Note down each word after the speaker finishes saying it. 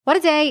What a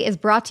Day is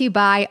brought to you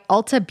by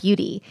Ulta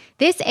Beauty.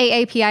 This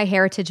AAPI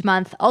Heritage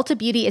Month, Ulta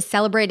Beauty is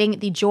celebrating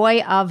the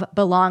joy of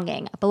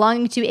belonging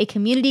to a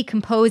community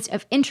composed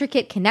of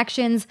intricate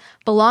connections,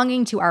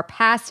 belonging to our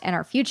past and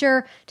our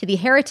future, to the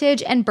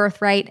heritage and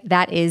birthright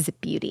that is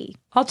beauty.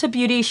 Ulta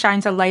Beauty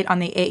shines a light on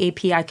the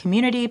AAPI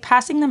community,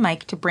 passing the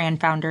mic to brand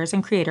founders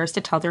and creators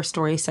to tell their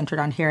stories centered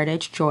on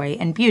heritage, joy,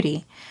 and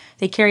beauty.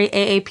 They carry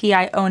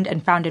AAPI-owned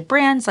and founded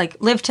brands like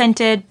Live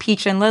Tinted,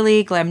 Peach and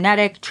Lily,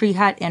 Glamnetic, Tree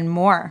Hut, and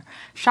more.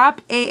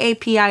 Shop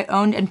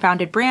AAPI-owned and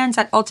founded brands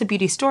at Ulta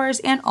Beauty stores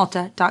and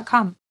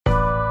Ulta.com.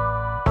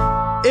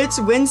 It's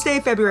Wednesday,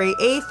 February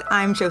 8th.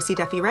 I'm Josie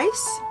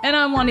Duffy-Rice. And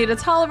I'm Juanita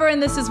Tolliver,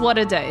 and this is What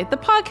a Day, the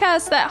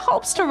podcast that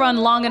hopes to run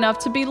long enough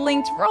to be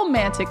linked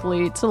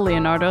romantically to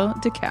Leonardo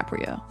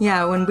DiCaprio.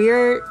 Yeah, when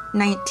we're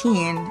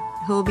 19,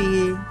 he'll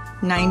be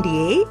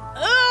 98.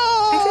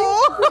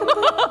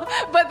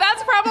 But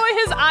that's probably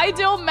his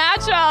ideal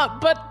matchup,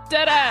 but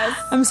dead ass.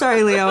 I'm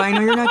sorry, Leo. I know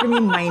you're not going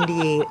to be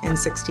 98 in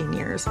 16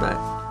 years, but,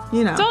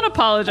 you know. Don't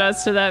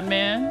apologize to that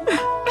man.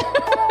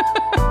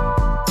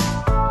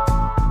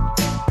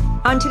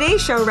 On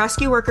today's show,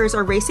 rescue workers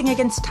are racing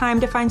against time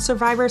to find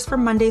survivors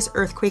from Monday's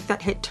earthquake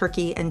that hit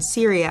Turkey and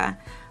Syria.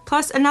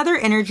 Plus, another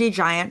energy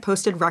giant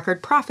posted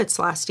record profits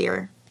last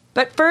year.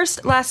 But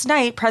first, last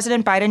night,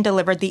 President Biden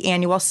delivered the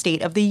annual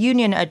State of the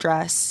Union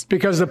address.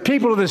 Because the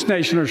people of this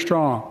nation are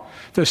strong.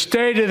 The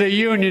State of the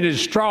Union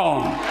is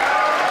strong.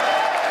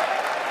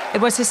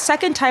 It was his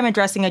second time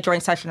addressing a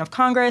joint session of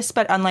Congress,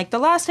 but unlike the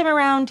last time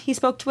around, he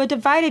spoke to a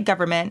divided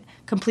government,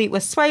 complete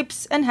with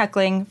swipes and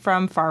heckling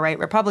from far-right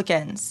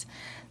Republicans.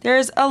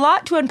 There's a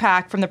lot to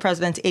unpack from the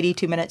president's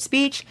 82-minute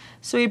speech,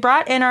 so we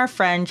brought in our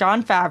friend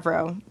Jon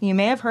Favreau. You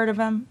may have heard of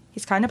him.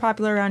 He's kind of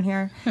popular around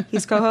here.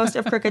 He's co-host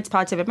of Crooked's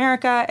Pod Save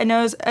America and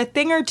knows a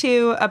thing or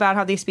two about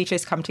how these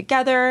speeches come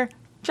together.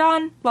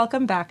 Jon,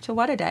 welcome back to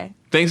What a Day.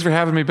 Thanks for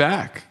having me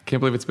back. Can't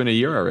believe it's been a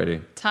year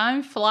already.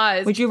 Time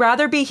flies. Would you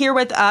rather be here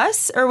with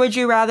us, or would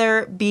you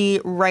rather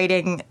be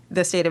writing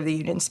the State of the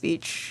Union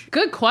speech?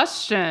 Good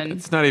question.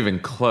 It's not even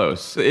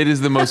close. It is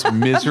the most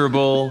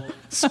miserable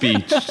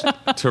speech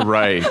to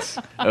write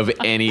of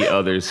any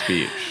other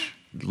speech,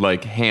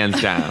 like hands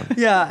down.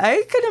 Yeah,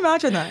 I could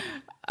imagine that.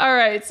 All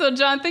right, so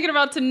Jon, thinking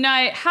about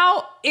tonight,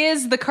 how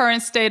is the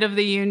current State of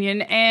the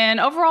Union?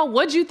 And overall,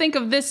 what'd you think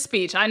of this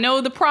speech? I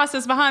know the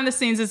process behind the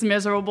scenes is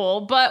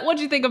miserable, but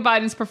what'd you think of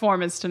Biden's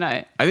performance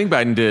tonight? I think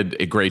Biden did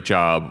a great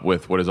job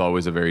with what is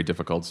always a very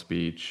difficult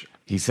speech.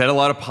 He said a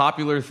lot of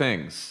popular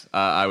things.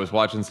 I was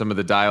watching some of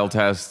the dial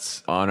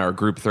tests on our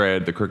group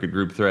thread, the Crooked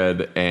group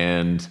thread,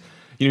 and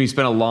he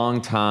spent a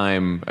long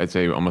time, I'd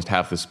say almost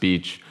half the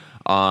speech,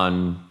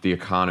 on the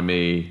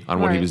economy,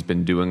 on what he's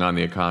been doing on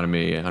the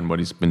economy, on what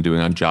he's been doing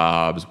on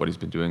jobs, what he's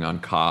been doing on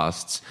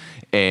costs.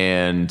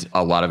 And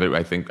a lot of it,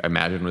 I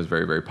imagine, was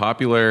very, very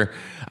popular.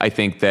 I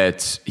think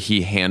that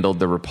he handled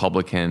the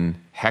Republican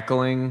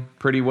heckling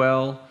pretty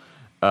well.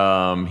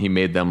 He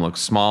made them look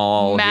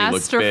small.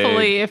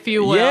 Masterfully, if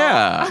you will.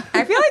 Yeah.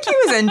 I feel like he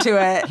was into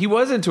it. He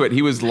was into it.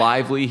 He was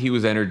lively. He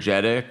was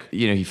energetic.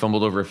 He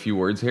fumbled over a few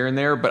words here and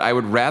there, but I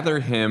would rather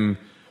him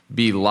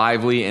be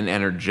lively and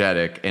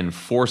energetic and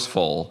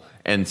forceful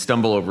and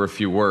stumble over a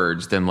few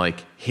words than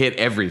hit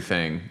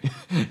everything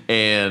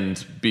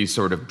and be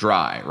sort of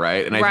dry,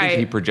 right? And I think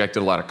he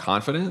projected a lot of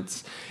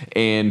confidence,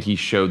 and he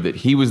showed that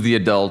he was the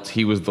adult,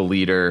 he was the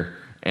leader,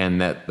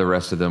 and that the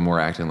rest of them were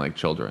acting like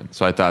children.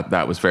 So I thought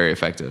that was very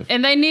effective.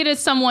 And they needed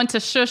someone to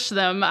shush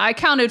them. I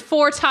counted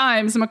 4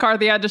 times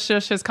McCarthy had to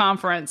shush his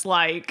conference.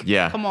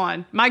 Come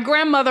on. My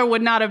grandmother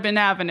would not have been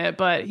having it,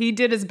 but he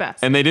did his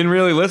best. And they didn't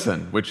really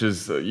listen, which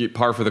is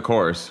par for the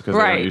course, because they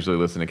don't usually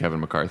listen to Kevin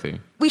McCarthy.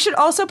 We should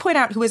also point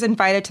out who was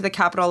invited to the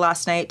Capitol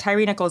last night.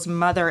 Tyre Nichols'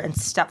 mother and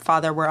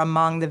stepfather were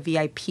among the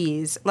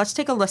VIPs. Let's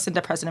take a listen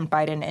to President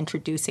Biden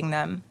introducing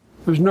them.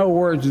 There's no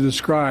words to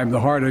describe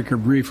the heartache or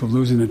grief of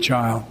losing a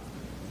child.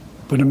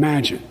 But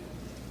imagine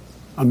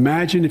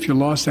if you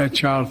lost that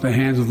child at the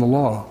hands of the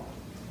law.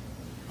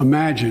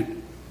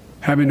 Imagine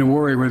having to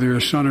worry whether your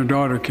son or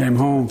daughter came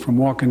home from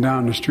walking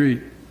down the street,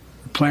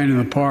 or playing in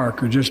the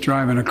park, or just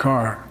driving a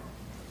car.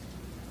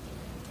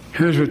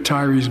 Here's what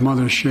Tyre's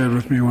mother shared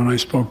with me when I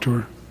spoke to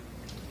her,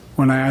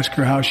 when I asked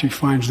her how she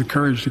finds the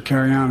courage to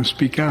carry on and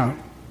speak out.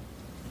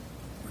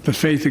 With the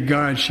faith of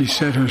God, she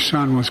said her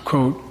son was,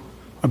 quote,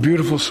 a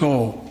beautiful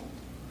soul,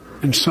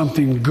 and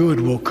something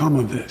good will come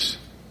of this.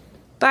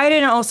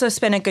 Biden also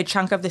spent a good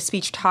chunk of the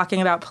speech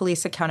talking about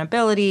police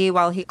accountability.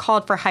 While he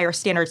called for higher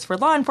standards for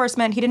law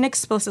enforcement, he didn't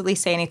explicitly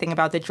say anything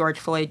about the George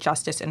Floyd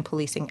Justice and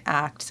Policing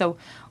Act. So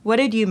what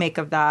did you make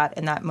of that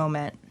in that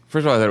moment?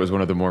 First of all, I thought it was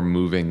one of the more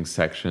moving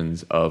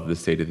sections of the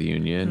State of the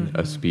Union,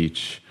 a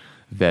speech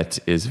that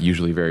is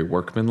usually very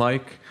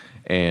workmanlike.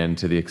 And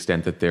to the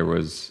extent that there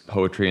was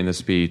poetry in the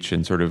speech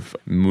and sort of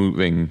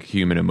moving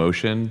human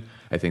emotion,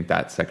 I think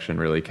that section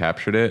really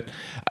captured it.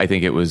 I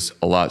think it was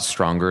a lot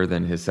stronger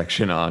than his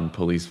section on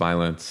police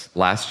violence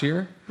last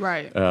year.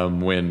 Right.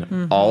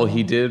 When all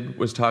he did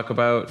was talk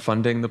about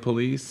funding the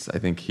police. I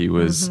think he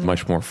was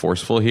much more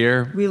forceful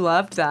here. We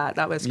loved that.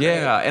 That was great.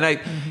 Yeah, and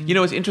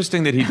it's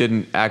interesting that he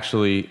didn't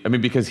actually,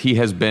 because he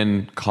has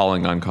been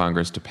calling on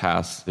Congress to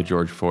pass the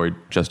George Floyd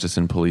Justice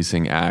in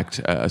Policing Act,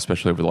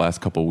 especially over the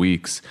last couple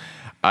weeks.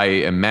 I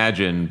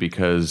imagine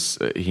because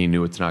he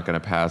knew it's not going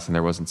to pass and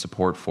there wasn't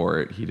support for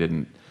it, he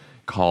didn't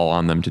call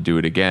on them to do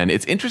it again.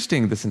 It's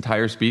interesting, this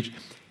entire speech,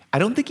 I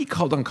don't think he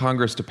called on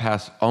Congress to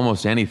pass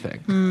almost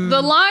anything.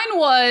 The line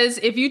was,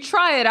 if you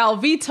try it, I'll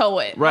veto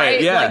it.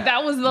 Right? Yeah. Like,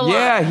 that was the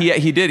line. Yeah,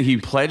 he did. He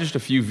pledged a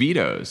few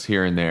vetoes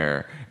here and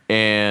there.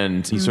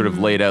 And he sort of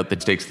laid out the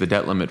stakes of the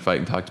debt limit fight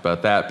and talked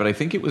about that. But I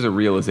think it was a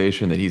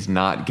realization that he's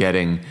not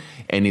getting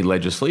any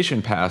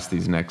legislation passed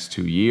these next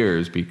 2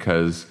 years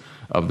because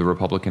of the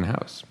Republican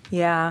House.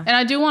 Yeah. And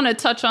I do want to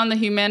touch on the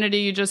humanity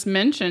you just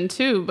mentioned,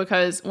 too,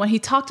 because when he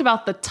talked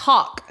about the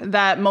talk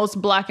that most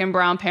Black and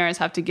brown parents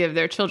have to give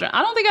their children,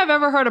 I don't think I've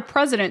ever heard a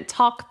president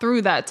talk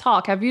through that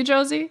talk. Have you,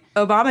 Josie?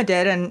 Obama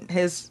did, and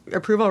his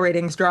approval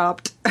ratings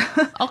dropped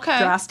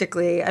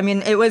drastically.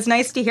 It was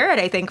nice to hear it,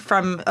 I think,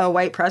 from a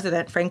white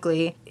president,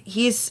 frankly.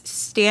 He's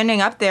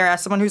standing up there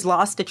as someone who's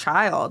lost a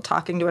child,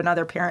 talking to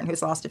another parent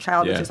who's lost a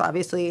child, which is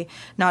obviously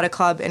not a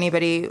club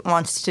anybody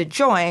wants to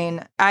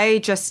join. I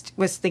just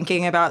was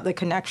thinking about the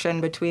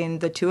connection between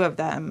the two of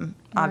them.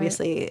 Right.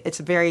 Obviously, it's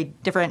a very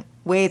different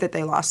way that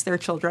they lost their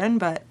children,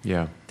 but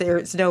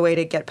there's no way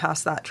to get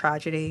past that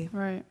tragedy.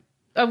 Right.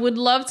 I would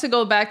love to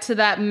go back to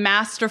that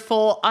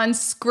masterful,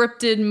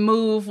 unscripted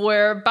move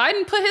where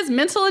Biden put his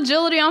mental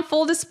agility on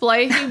full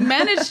display. He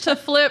managed to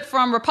flip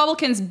from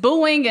Republicans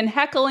booing and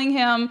heckling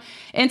him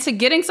into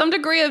getting some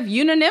degree of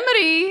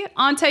unanimity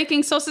on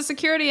taking Social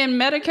Security and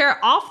Medicare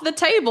off the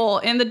table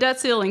in the debt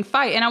ceiling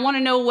fight. And I want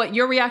to know what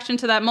your reaction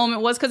to that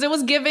moment was, because it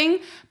was giving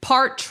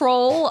part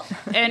troll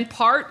and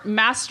part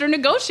master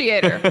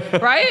negotiator,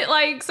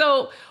 right?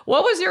 So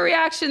what was your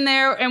reaction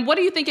there? And what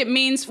do you think it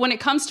means when it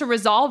comes to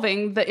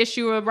resolving the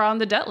issue around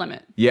the debt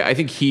limit? Yeah, I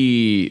think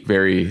he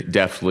very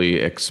deftly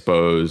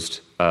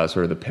exposed sort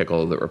of the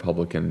pickle that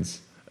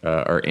Republicans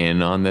are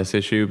in on this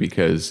issue,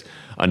 because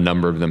a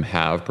number of them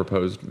have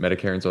proposed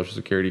Medicare and Social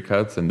Security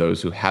cuts, and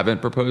those who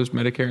haven't proposed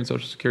Medicare and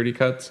Social Security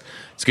cuts,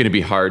 it's going to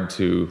be hard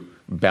to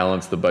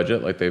balance the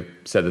budget like they've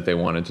said that they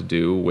wanted to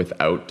do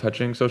without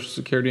touching Social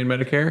Security and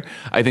Medicare.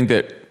 I think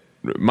that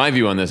my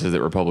view on this is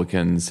that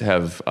Republicans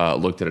have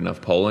looked at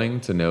enough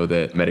polling to know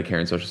that Medicare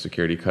and Social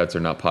Security cuts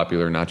are not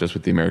popular, not just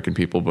with the American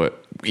people,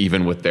 but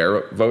even with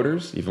their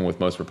voters, even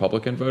with most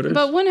Republican voters.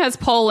 But when has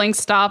polling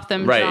stopped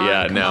them, right, John?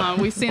 yeah, Come no. on.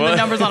 We've seen the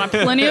numbers on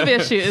plenty of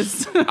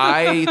issues.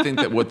 I think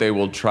that what they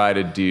will try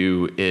to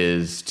do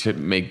is to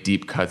make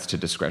deep cuts to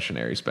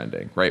discretionary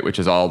spending, right? Which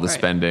is all the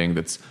spending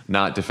that's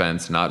not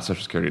defense, not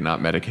Social Security, not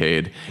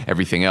Medicaid,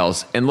 everything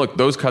else. And look,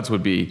 those cuts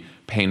would be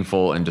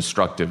painful and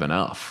destructive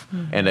enough.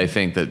 And I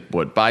think that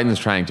what Biden's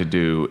trying to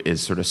do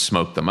is sort of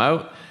smoke them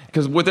out,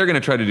 because what they're going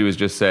to try to do is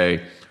just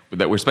say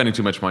that we're spending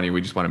too much money, we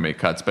just want to make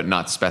cuts, but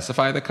not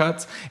specify the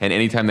cuts. And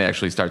anytime they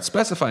actually start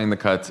specifying the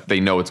cuts, they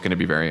know it's going to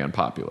be very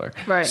unpopular.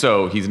 Right.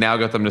 So he's now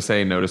got them to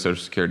say no to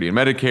Social Security and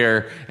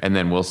Medicare, and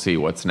then we'll see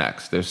what's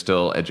next. There's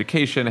still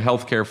education,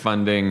 healthcare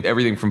funding,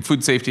 everything from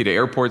food safety to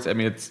airports.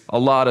 It's a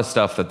lot of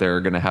stuff that they're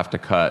going to have to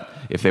cut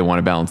if they want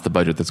to balance the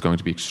budget that's going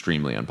to be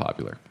extremely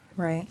unpopular.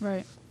 Right.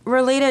 Right.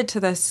 Related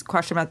to this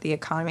question about the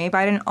economy,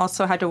 Biden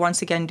also had to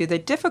once again do the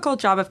difficult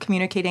job of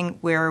communicating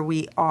where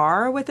we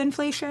are with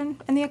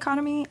inflation in the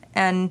economy.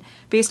 And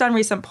based on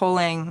recent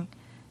polling,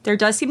 there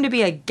does seem to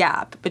be a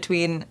gap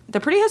between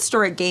the pretty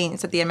historic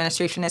gains that the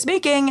administration is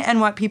making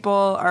and what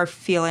people are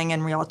feeling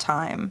in real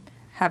time.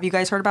 Have you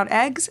guys heard about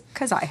eggs?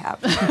 Because I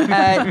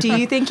have. Do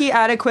you think he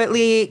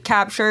adequately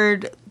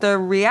captured the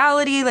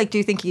reality? Do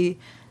you think he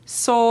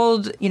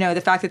sold,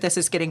 the fact that this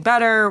is getting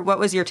better? What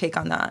was your take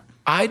on that?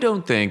 I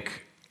don't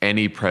think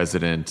any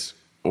president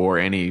or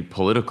any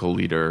political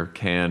leader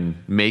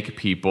can make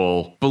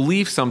people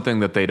believe something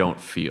that they don't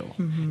feel.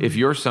 Mm-hmm. If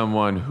you're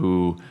someone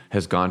who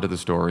has gone to the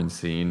store and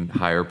seen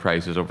higher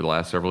prices over the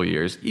last several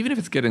years, even if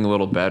it's getting a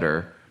little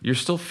better, you're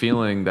still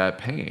feeling that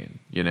pain.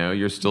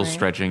 You're still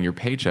stretching your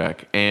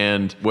paycheck.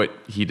 And what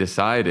he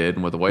decided,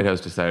 and what the White House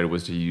decided,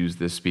 was to use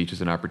this speech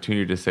as an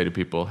opportunity to say to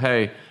people,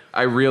 hey,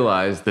 I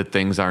realize that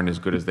things aren't as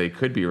good as they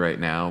could be right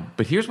now,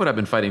 but here's what I've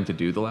been fighting to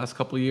do the last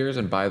couple of years.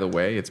 And by the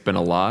way, it's been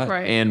a lot.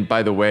 Right. And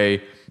by the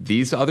way,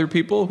 these other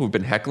people who've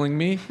been heckling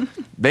me,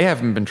 they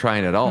haven't been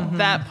trying at all.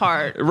 That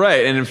part.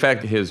 Right. And in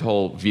fact, his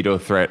whole veto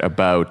threat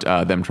about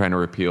them trying to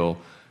repeal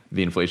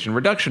the Inflation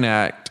Reduction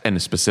Act,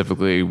 and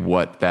specifically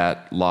what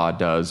that law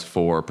does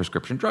for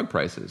prescription drug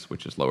prices,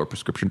 which is lower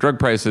prescription drug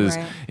prices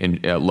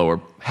and lower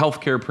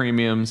healthcare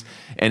premiums.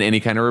 And any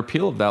kind of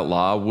repeal of that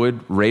law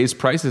would raise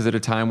prices at a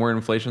time where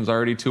inflation's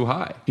already too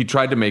high. He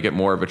tried to make it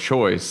more of a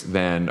choice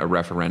than a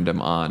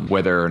referendum on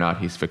whether or not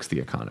he's fixed the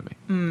economy.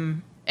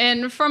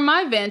 And from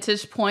my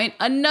vantage point,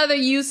 another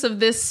use of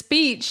this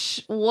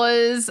speech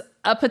was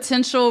a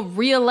potential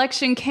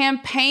re-election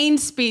campaign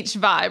speech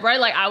vibe, right?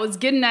 Like I was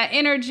getting that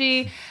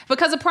energy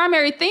because a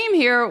primary theme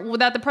here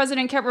that the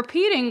president kept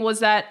repeating was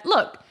that,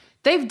 look,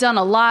 they've done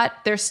a lot.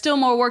 There's still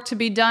more work to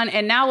be done.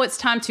 And now it's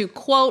time to,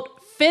 quote,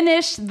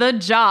 finish the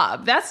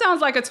job. That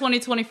sounds like a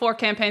 2024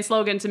 campaign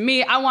slogan to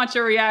me. I want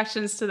your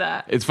reactions to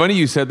that. It's funny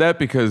you said that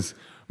because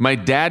my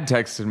dad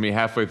texted me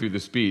halfway through the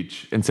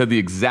speech and said the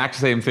exact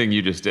same thing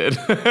you just did.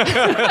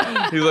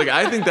 He's like,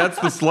 I think that's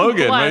the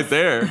slogan right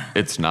there.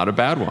 It's not a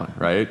bad one,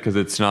 right? Because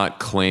it's not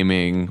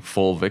claiming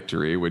full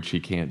victory, which he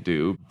can't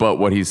do. But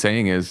what he's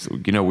saying is,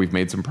 we've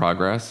made some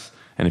progress.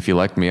 And if you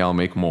elect me, I'll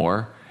make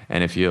more.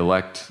 And if you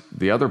elect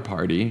the other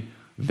party,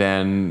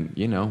 then,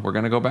 we're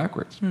going to go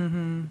backwards.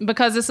 Mm-hmm.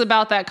 Because it's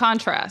about that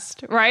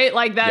contrast, right?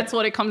 Like that's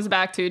what it comes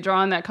back to,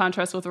 drawing that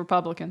contrast with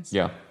Republicans.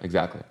 Yeah,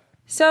 exactly.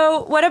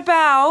 So what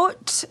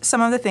about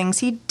some of the things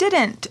he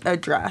didn't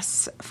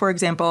address? For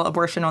example,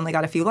 abortion only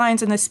got a few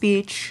lines in the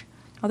speech,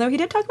 although he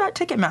did talk about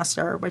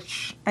Ticketmaster,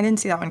 which I didn't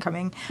see that one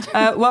coming.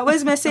 What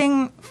was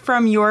missing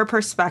from your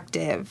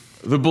perspective?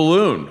 The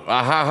balloon.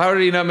 How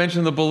did he not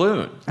mention the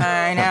balloon?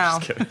 I know.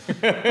 I'm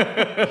just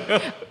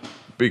kidding.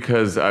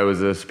 Because I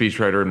was a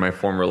speechwriter in my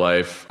former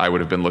life, I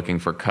would have been looking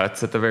for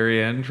cuts at the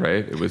very end,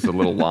 right? It was a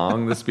little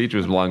long, the speech. It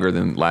was longer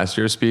than last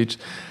year's speech.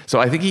 So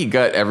I think he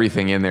got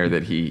everything in there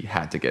that he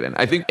had to get in.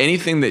 I think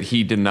anything that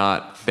he did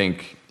not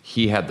think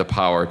he had the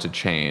power to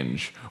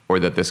change or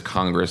that this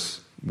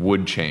Congress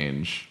would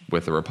change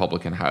with the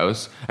Republican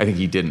House, I think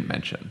he didn't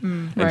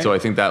mention. And so I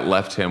think that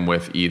left him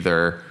with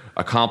either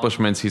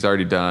accomplishments he's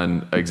already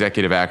done,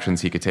 executive actions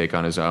he could take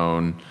on his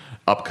own,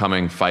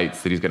 upcoming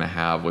fights that he's going to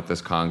have with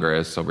this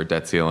Congress over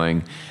debt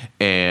ceiling,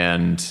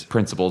 and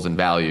principles and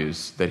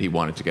values that he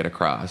wanted to get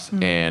across.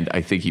 And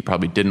I think he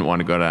probably didn't want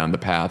to go down the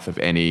path of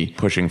any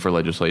pushing for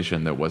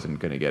legislation that wasn't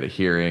going to get a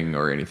hearing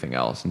or anything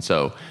else. And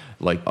so,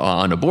 like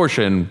on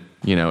abortion,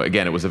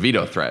 again, it was a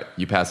veto threat.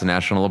 You pass a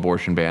national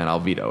abortion ban, I'll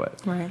veto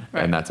it. Right.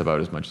 And that's about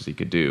as much as he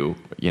could do.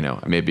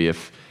 Maybe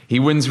if he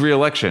wins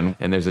re-election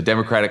and there's a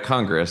Democratic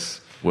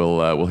Congress,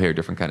 we'll hear a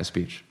different kind of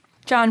speech.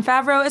 Jon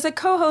Favreau is a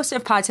co-host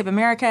of Pod Save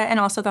America and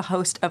also the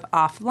host of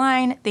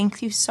Offline.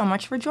 Thank you so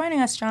much for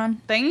joining us,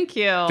 Jon. Thank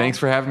you. Thanks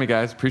for having me,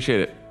 guys. Appreciate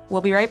it. We'll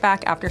be right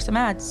back after some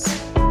ads.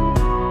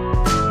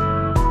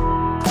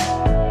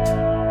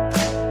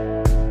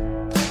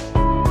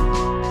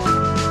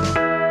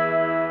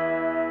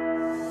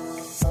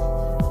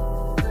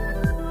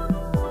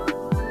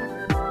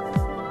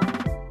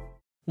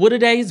 What A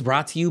Day is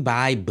brought to you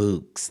by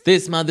Books.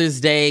 This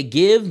Mother's Day,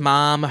 give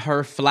mom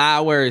her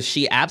flowers.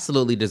 She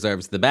absolutely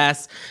deserves the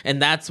best,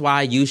 and that's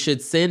why you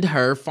should send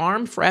her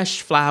farm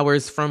fresh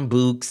flowers from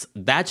Books.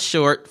 That's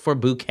short for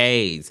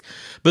bouquets.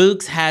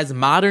 Books has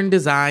modern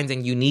designs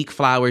and unique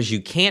flowers you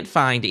can't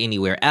find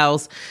anywhere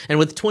else, and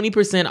with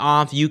 20%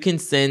 off, you can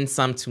send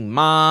some to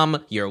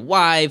mom, your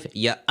wife,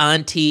 your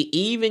auntie,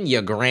 even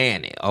your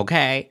granny,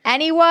 okay?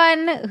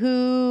 Anyone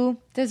who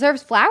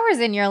deserves flowers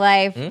in your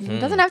life.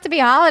 It doesn't have to be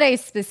holiday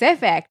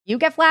specific. You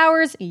get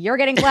flowers, you're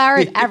getting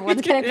flowers,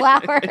 everyone's getting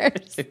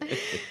flowers.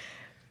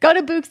 Go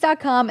to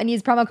Books.com and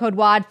use promo code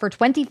WAD for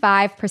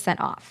 25%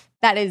 off.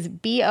 That is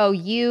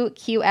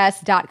BOUQS.com,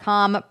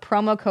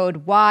 promo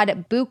code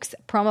WAD, Books,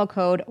 promo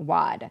code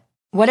WAD.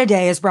 What A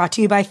Day is brought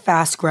to you by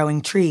Fast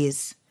Growing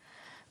Trees.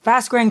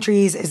 Fast Growing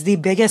Trees is the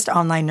biggest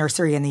online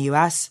nursery in the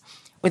U.S.,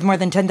 with more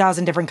than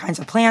 10,000 different kinds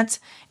of plants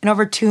and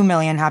over 2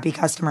 million happy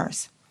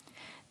customers.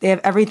 They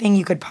have everything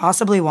you could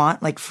possibly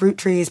want, like fruit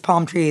trees,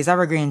 palm trees,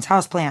 evergreens,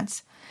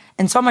 houseplants,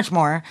 and so much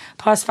more.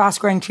 Plus, Fast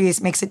Growing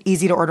Trees makes it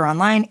easy to order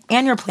online,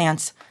 and your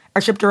plants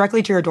are shipped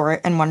directly to your door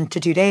in 1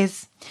 to 2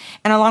 days.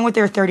 And along with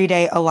their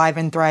 30-day Alive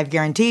and Thrive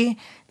guarantee,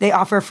 they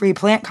offer free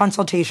plant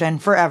consultation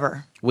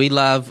forever. We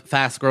love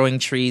Fast Growing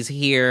Trees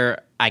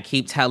here. I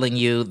keep telling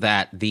you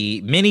that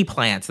the mini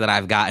plants that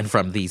I've gotten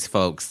from these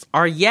folks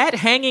are yet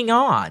hanging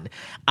on.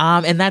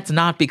 And that's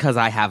not because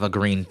I have a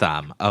green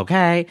thumb,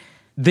 okay?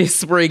 This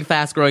spring,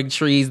 Fast Growing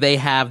Trees, they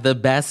have the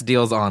best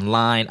deals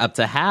online, up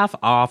to half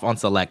off on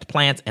select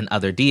plants and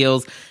other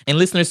deals. And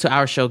listeners to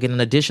our show get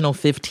an additional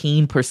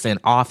 15%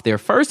 off their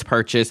first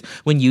purchase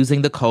when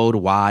using the code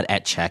WAD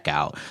at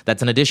checkout.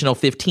 That's an additional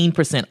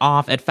 15%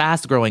 off at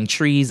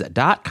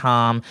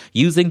fastgrowingtrees.com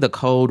using the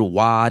code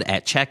WAD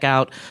at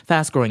checkout.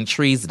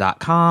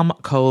 Fastgrowingtrees.com,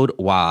 code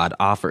WAD.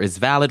 Offer is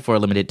valid for a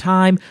limited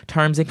time.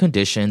 Terms and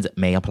conditions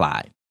may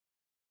apply.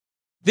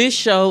 This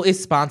show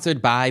is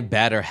sponsored by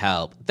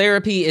BetterHelp.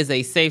 Therapy is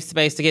a safe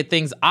space to get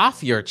things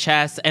off your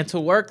chest and to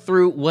work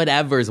through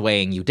whatever's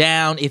weighing you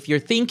down. If you're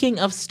thinking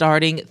of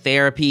starting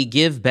therapy,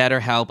 give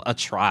BetterHelp a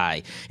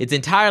try. It's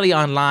entirely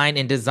online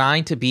and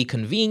designed to be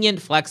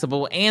convenient,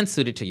 flexible, and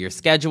suited to your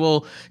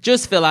schedule.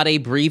 Just fill out a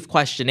brief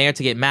questionnaire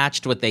to get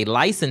matched with a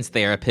licensed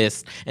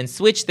therapist and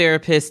switch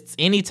therapists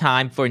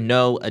anytime for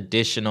no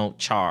additional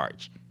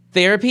charge.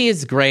 Therapy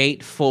is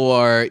great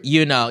for,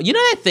 you know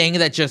that thing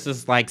that just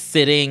is like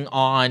sitting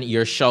on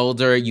your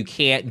shoulder, you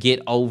can't get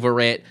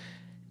over it,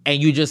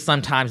 and you just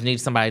sometimes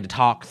need somebody to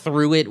talk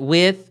through it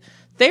with.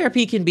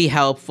 Therapy can be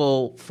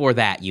helpful for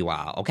that, you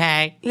all,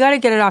 okay? You got to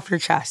get it off your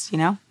chest,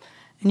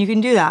 And you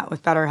can do that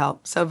with BetterHelp.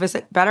 So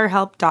visit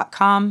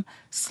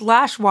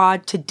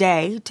betterhelp.com/WAD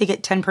today to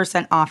get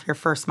 10% off your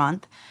first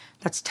month.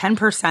 That's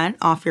 10%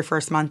 off your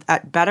first month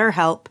at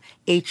BetterHelp,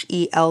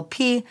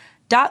 HELP.com/WAD.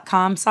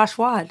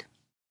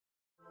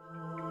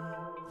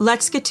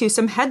 Let's get to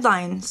some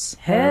headlines.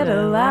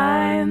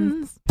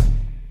 Headlines.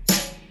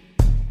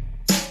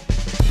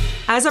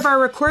 As of our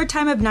record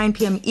time of 9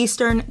 p.m.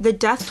 Eastern, the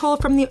death toll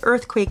from the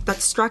earthquake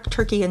that struck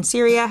Turkey and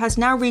Syria has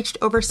now reached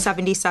over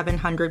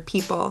 7,700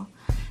 people.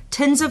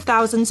 Tens of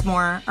thousands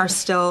more are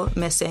still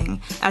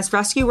missing, as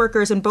rescue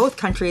workers in both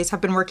countries have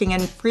been working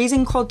in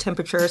freezing cold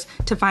temperatures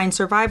to find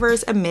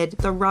survivors amid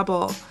the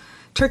rubble.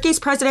 Turkey's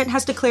president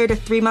has declared a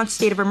 3-month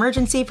state of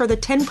emergency for the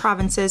 10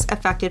 provinces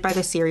affected by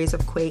the series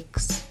of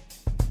quakes.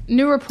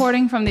 New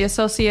reporting from the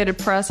Associated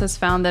Press has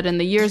found that in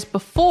the years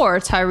before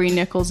Tyree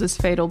Nichols'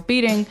 fatal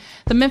beating,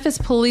 the Memphis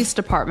Police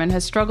Department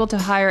has struggled to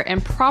hire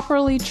and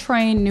properly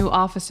train new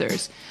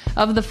officers.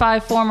 Of the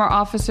 5 former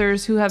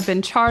officers who have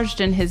been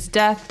charged in his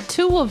death,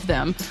 2 of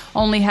them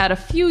only had a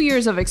few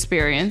years of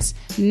experience.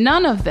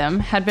 None of them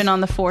had been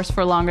on the force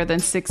for longer than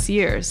 6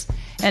 years.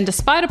 And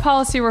despite a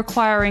policy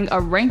requiring a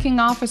ranking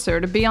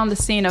officer to be on the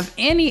scene of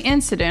any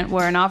incident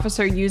where an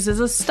officer uses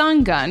a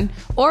stun gun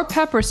or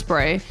pepper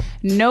spray,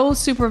 no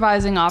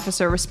supervising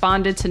officer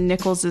responded to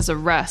Nichols'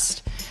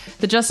 arrest.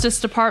 The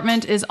Justice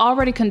Department is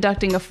already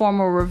conducting a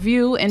formal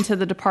review into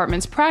the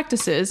department's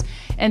practices,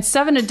 and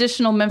 7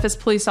 additional Memphis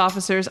police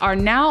officers are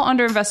now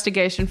under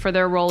investigation for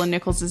their role in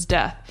Nichols'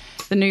 death.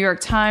 The New York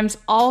Times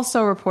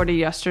also reported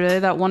yesterday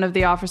that one of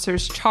the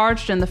officers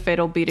charged in the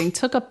fatal beating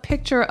took a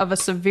picture of a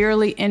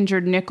severely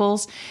injured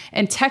Nichols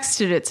and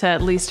texted it to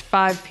at least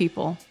 5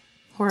 people.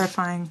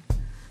 Horrifying.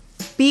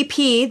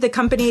 BP, the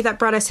company that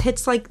brought us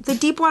hits like the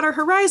Deepwater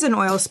Horizon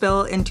oil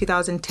spill in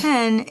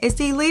 2010, is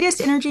the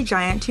latest energy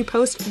giant to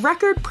post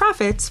record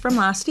profits from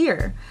last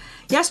year.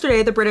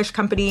 Yesterday, the British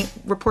company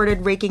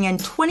reported raking in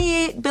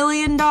 $28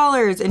 billion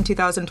in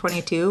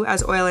 2022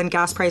 as oil and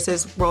gas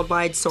prices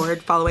worldwide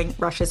soared following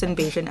Russia's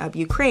invasion of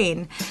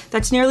Ukraine.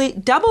 That's nearly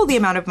double the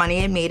amount of money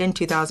it made in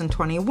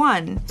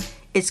 2021.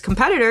 Its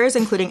competitors,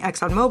 including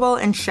ExxonMobil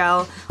and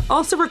Shell,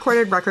 also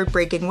recorded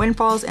record-breaking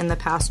windfalls in the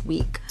past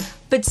week.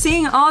 But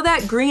seeing all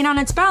that green on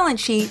its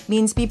balance sheet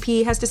means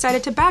BP has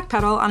decided to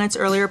backpedal on its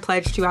earlier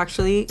pledge to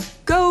actually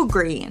go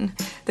green.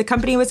 The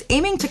company was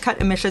aiming to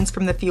cut emissions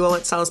from the fuel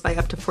it sells by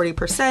up to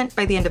 40%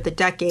 by the end of the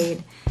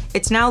decade.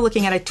 It's now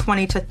looking at a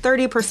 20 to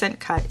 30%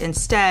 cut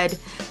instead.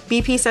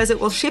 BP says it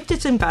will shift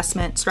its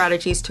investment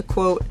strategies to,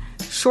 quote,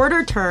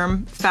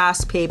 shorter-term,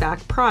 fast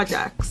payback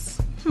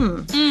projects.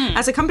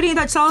 As a company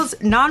that sells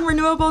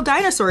non-renewable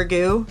dinosaur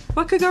goo,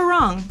 what could go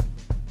wrong?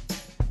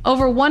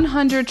 Over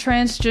 100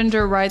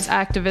 transgender rights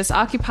activists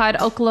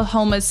occupied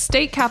Oklahoma's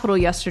state capitol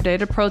yesterday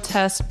to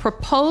protest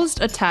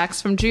proposed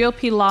attacks from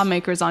GOP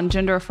lawmakers on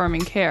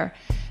gender-affirming care.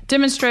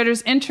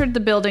 Demonstrators entered the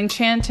building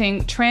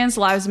chanting Trans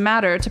Lives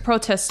Matter to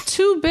protest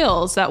 2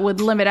 bills that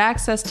would limit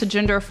access to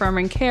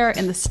gender-affirming care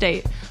in the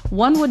state.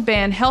 One would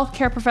ban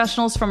healthcare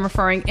professionals from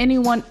referring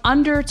anyone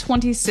under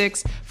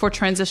 26 for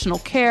transitional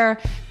care.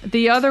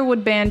 The other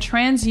would ban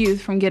trans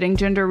youth from getting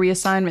gender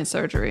reassignment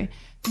surgery.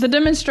 The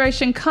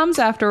demonstration comes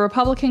after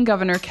Republican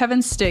Governor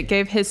Kevin Stitt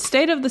gave his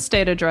State of the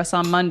State address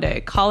on Monday,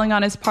 calling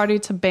on his party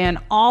to ban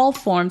all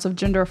forms of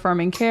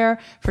gender-affirming care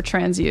for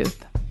trans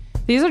youth.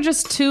 These are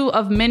just 2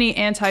 of many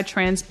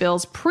anti-trans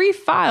bills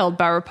pre-filed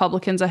by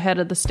Republicans ahead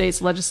of the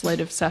state's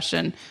legislative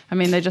session. I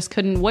mean, they just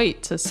couldn't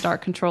wait to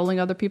start controlling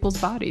other people's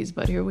bodies,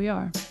 but here we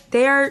are.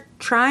 They are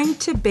trying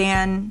to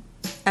ban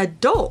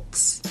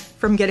adults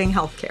from getting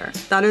health care.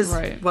 That is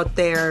what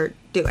they're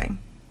doing.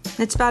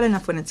 It's bad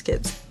enough when it's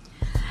kids.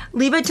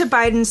 Leave it to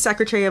Biden's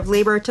Secretary of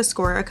Labor to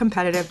score a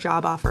competitive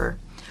job offer.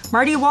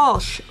 Marty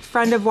Walsh,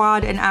 friend of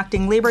WAD and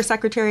acting labor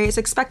secretary, is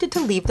expected to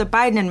leave the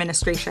Biden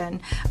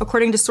administration.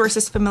 According to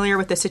sources familiar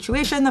with the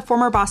situation, the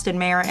former Boston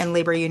mayor and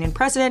labor union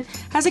president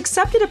has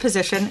accepted a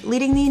position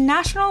leading the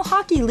National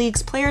Hockey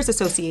League's Players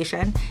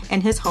Association in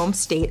his home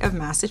state of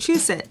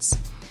Massachusetts.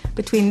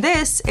 Between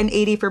this and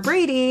 80 for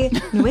Brady,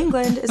 New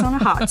England is on a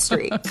hot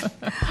streak.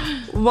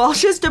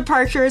 Walsh's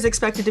departure is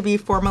expected to be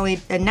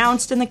formally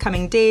announced in the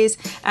coming days,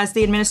 as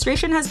the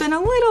administration has been a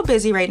little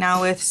busy right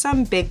now with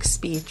some big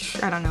speech.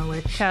 I don't know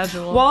which.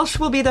 Casual. Walsh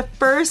will be the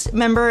first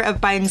member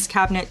of Biden's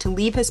cabinet to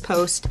leave his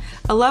post,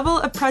 a level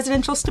of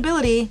presidential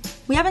stability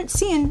we haven't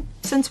seen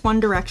since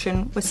One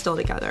Direction was still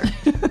together.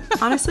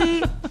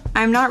 Honestly,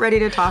 I'm not ready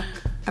to talk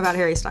about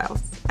Harry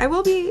Styles. I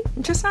will be,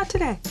 just not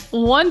today.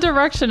 One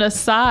Direction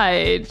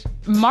aside,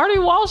 Marty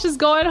Walsh is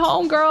going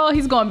home, girl.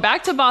 He's going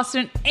back to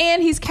Boston,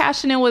 and he's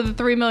cashing in with a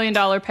 $3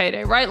 million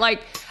payday, right?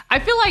 Like, I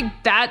feel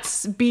like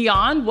that's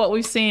beyond what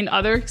we've seen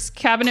other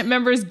cabinet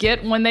members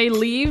get when they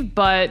leave,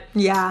 but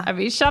yeah, I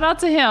mean, shout out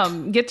to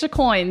him. Get your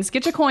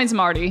coins,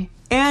 Marty.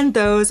 And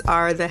those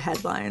are the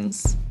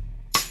headlines.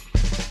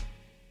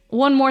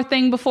 One more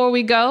thing before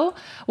we go.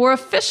 We're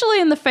officially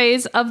in the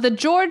phase of the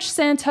George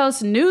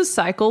Santos news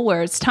cycle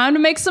where it's time to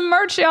make some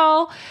merch,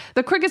 y'all.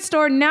 The Cricket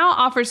Store now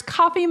offers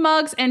coffee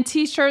mugs and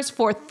t-shirts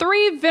for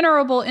 3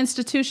 venerable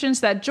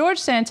institutions that George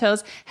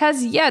Santos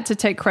has yet to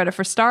take credit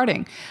for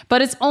starting.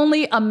 But it's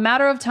only a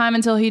matter of time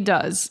until he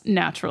does,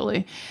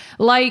 naturally.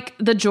 Like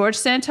the George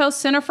Santos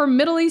Center for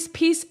Middle East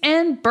Peace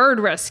and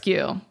Bird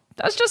Rescue.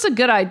 That's just a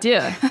good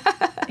idea.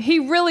 He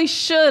really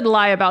should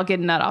lie about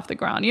getting that off the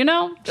ground, you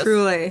know? Just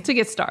truly. To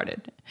get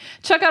started.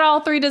 Check out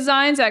all 3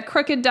 designs at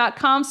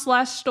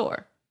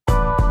cricket.com/store.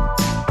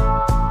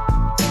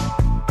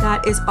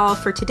 That is all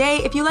for today.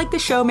 If you like the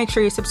show, make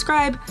sure you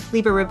subscribe,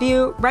 leave a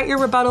review, write your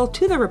rebuttal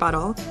to the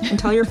rebuttal, and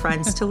tell your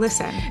friends to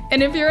listen.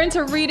 And if you're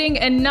into reading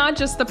and not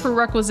just the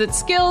prerequisite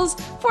skills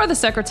for the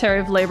Secretary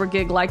of Labor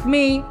gig like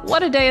me,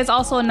 What a Day is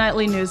also a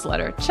nightly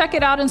newsletter. Check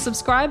it out and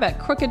subscribe at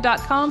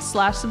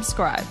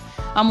crooked.com/subscribe.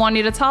 I'm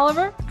Juanita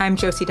Tolliver. I'm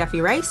Josie Duffy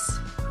Rice.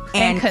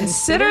 And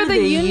consider the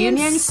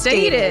union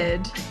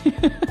stated.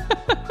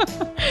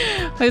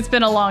 It's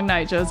been a long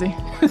night, Josie.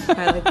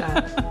 I like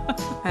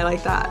that. I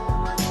like that.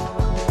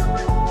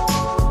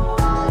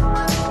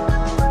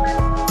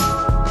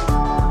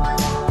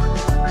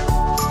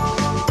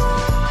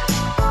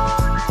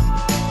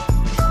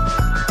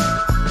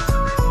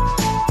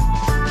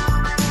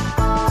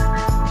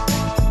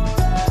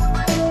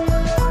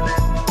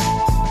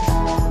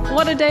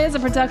 What a Day is a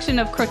production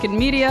of Crooked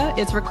Media.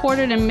 It's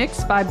recorded and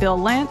mixed by Bill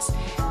Lance.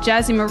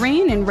 Jazzy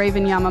Marine and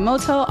Raven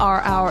Yamamoto are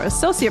our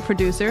associate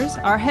producers.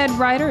 Our head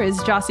writer is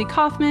Jossie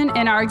Kaufman,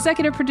 and our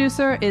executive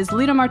producer is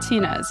Lita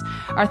Martinez.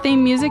 Our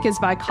theme music is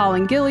by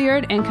Colin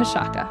Gilliard and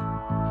Kashaka.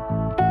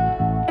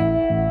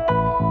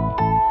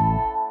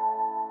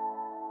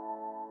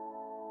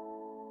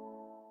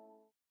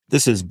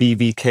 This is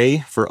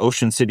BVK for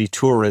Ocean City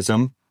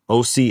Tourism,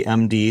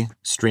 OCMD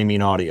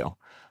Streaming Audio.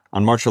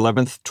 On March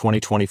 11th,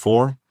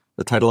 2024,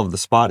 the title of the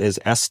spot is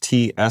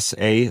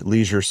STSA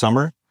Leisure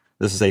Summer.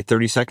 This is a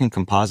 30-second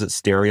composite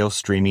stereo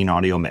streaming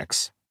audio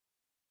mix.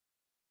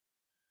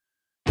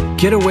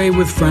 Get away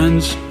with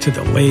friends to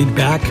the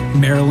laid-back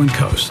Maryland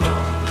coast,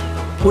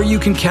 where you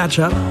can catch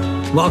up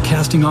while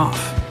casting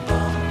off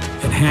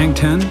and hang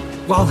 10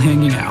 while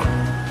hanging out,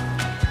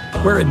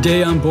 where a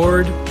day on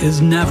board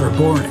is never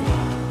boring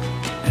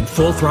and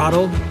full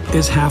throttle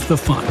is half the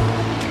fun,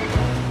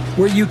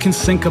 where you can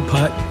sink a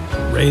putt,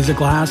 raise a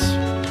glass,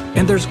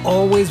 and there's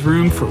always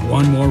room for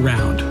one more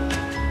round.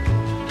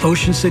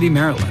 Ocean City,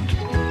 Maryland.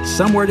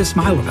 Somewhere to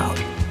smile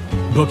about.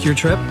 Book your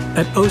trip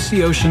at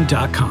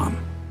OCOcean.com.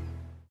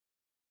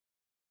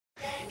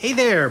 Hey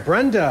there,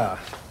 Brenda.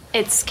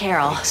 It's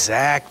Carol.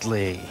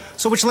 Exactly.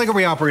 So which leg are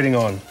we operating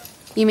on?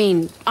 You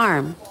mean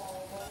arm?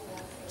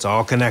 It's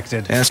all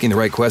connected. Asking the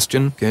right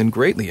question can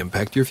greatly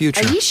impact your future.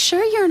 Are you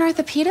sure you're an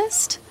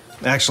orthopedist?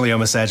 Actually,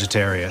 I'm a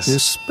Sagittarius.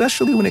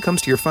 Especially when it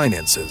comes to your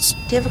finances.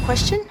 Do you have a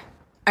question?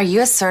 Are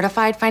you a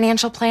certified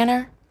financial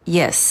planner?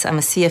 Yes, I'm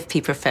a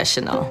CFP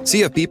professional.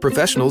 CFP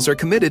professionals are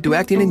committed to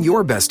acting in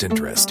your best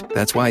interest.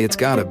 That's why it's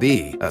gotta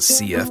be a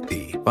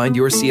CFP. Find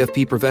your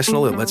CFP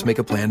professional at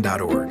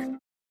letsmakeaplan.org.